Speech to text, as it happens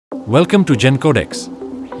Welcome to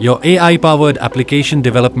GenCodex, your AI-powered application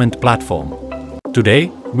development platform. Today,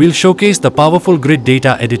 we'll showcase the powerful grid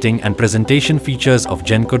data editing and presentation features of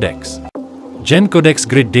GenCodex. GenCodex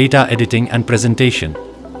Grid Data Editing and Presentation.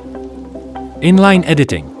 Inline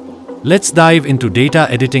editing. Let's dive into data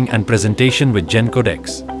editing and presentation with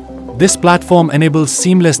GenCodex. This platform enables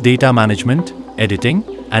seamless data management, editing,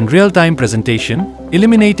 and real-time presentation,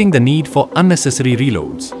 eliminating the need for unnecessary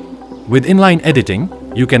reloads. With inline editing,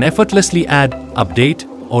 you can effortlessly add, update,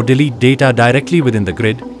 or delete data directly within the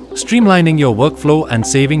grid, streamlining your workflow and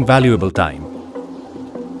saving valuable time.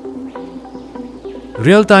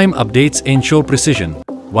 Real-time updates ensure precision,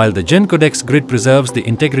 while the GenCodex grid preserves the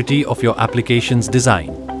integrity of your application's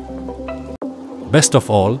design. Best of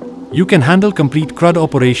all, you can handle complete CRUD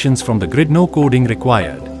operations from the grid, no coding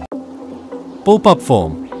required. Pop-up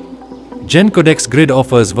form. GenCodex Grid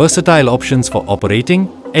offers versatile options for operating,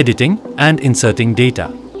 editing, and inserting data.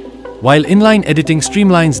 While inline editing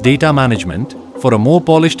streamlines data management, for a more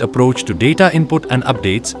polished approach to data input and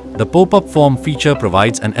updates, the pop-up form feature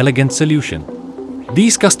provides an elegant solution.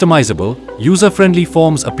 These customizable, user-friendly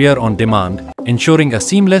forms appear on demand, ensuring a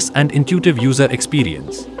seamless and intuitive user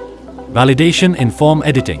experience. Validation in form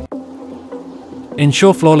editing.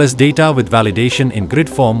 Ensure flawless data with validation in grid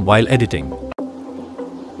form while editing.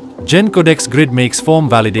 GenCodex Grid makes form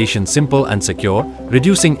validation simple and secure,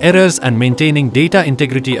 reducing errors and maintaining data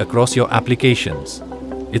integrity across your applications.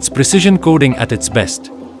 It's precision coding at its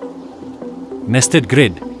best. Nested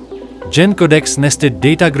Grid. GenCodex Nested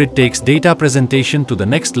Data Grid takes data presentation to the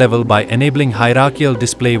next level by enabling hierarchical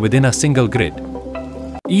display within a single grid.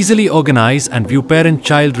 Easily organize and view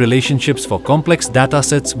parent-child relationships for complex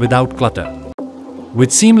datasets without clutter.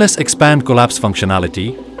 With seamless expand collapse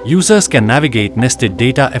functionality, users can navigate nested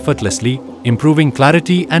data effortlessly, improving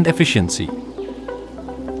clarity and efficiency.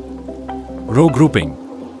 Row grouping.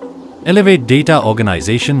 Elevate data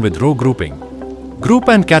organization with row grouping. Group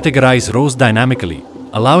and categorize rows dynamically,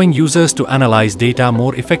 allowing users to analyze data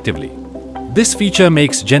more effectively. This feature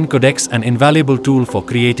makes GenCodex an invaluable tool for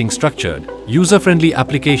creating structured, user-friendly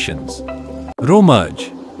applications. Row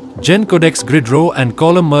merge. GenCodex Grid Row and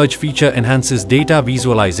Column Merge feature enhances data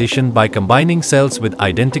visualization by combining cells with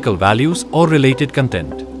identical values or related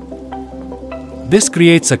content. This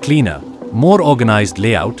creates a cleaner, more organized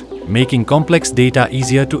layout, making complex data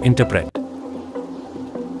easier to interpret.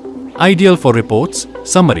 Ideal for reports,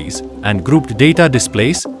 summaries, and grouped data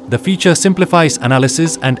displays, the feature simplifies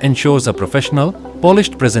analysis and ensures a professional,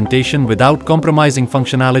 polished presentation without compromising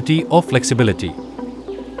functionality or flexibility.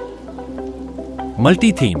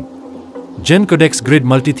 Multi-theme. GenCodex Grid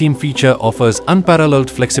Multi-theme feature offers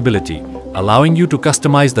unparalleled flexibility, allowing you to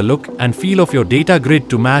customize the look and feel of your data grid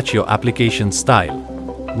to match your application's style.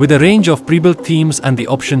 With a range of pre-built themes and the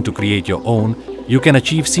option to create your own, you can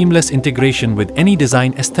achieve seamless integration with any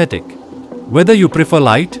design aesthetic. Whether you prefer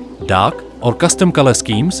light, dark, or custom color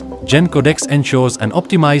schemes, GenCodex ensures an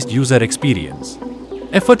optimized user experience.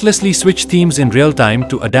 Effortlessly switch themes in real time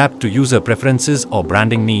to adapt to user preferences or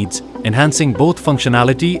branding needs, enhancing both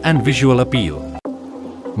functionality and visual appeal.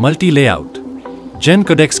 Multi-layout.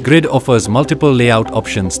 GenCodex Grid offers multiple layout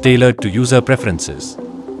options tailored to user preferences.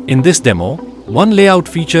 In this demo, one layout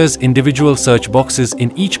features individual search boxes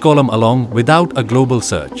in each column along without a global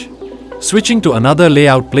search. Switching to another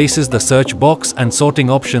layout places the search box and sorting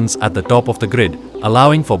options at the top of the grid,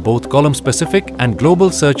 allowing for both column-specific and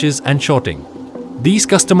global searches and sorting. These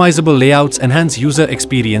customizable layouts enhance user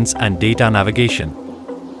experience and data navigation.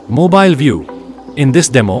 Mobile view. In this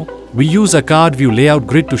demo, we use a card view layout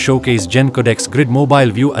grid to showcase GenCodex Grid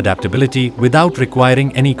mobile view adaptability without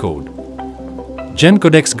requiring any code.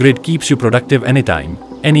 GenCodex Grid keeps you productive anytime,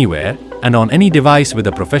 anywhere, and on any device with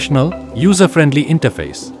a professional, user-friendly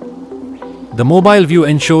interface. The mobile view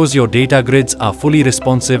ensures your data grids are fully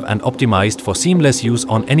responsive and optimized for seamless use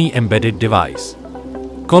on any embedded device.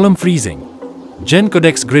 Column freezing.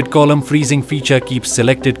 GenCodex Grid column freezing feature keeps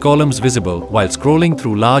selected columns visible while scrolling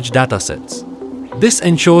through large datasets. This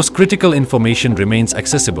ensures critical information remains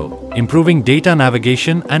accessible, improving data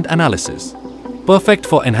navigation and analysis. Perfect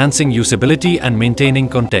for enhancing usability and maintaining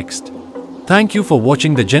context. Thank you for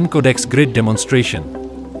watching the GenCodex Grid demonstration.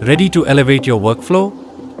 Ready to elevate your workflow?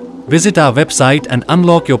 Visit our website and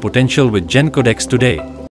unlock your potential with GenCodex today.